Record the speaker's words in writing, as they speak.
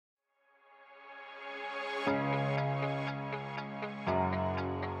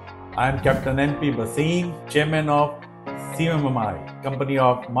I am Captain MP Bhasin, Chairman of CMMI, Company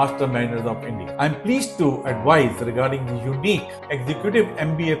of Master Managers of India. I am pleased to advise regarding the unique Executive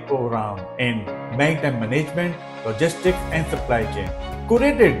MBA program in Maritime Management, Logistics and Supply Chain,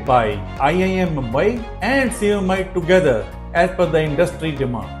 curated by IIMM Mumbai and CMMI together as per the industry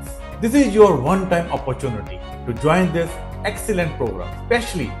demands. This is your one-time opportunity to join this excellent program,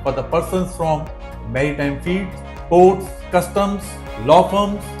 especially for the persons from maritime fields, ports, customs, law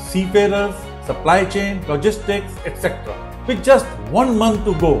firms, seafarers, supply chain, logistics, etc. With just 1 month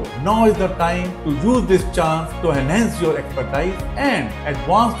to go, now is the time to use this chance to enhance your expertise and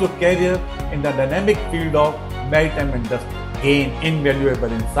advance your career in the dynamic field of maritime industry. Gain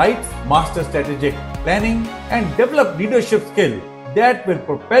invaluable insights, master strategic planning, and develop leadership skills that will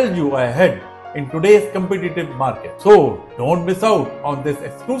propel you ahead in today's competitive market. So don't miss out on this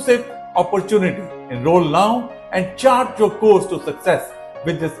exclusive opportunity. Enroll now and chart your course to success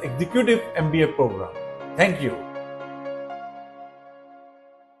with this Executive MBA program. Thank you.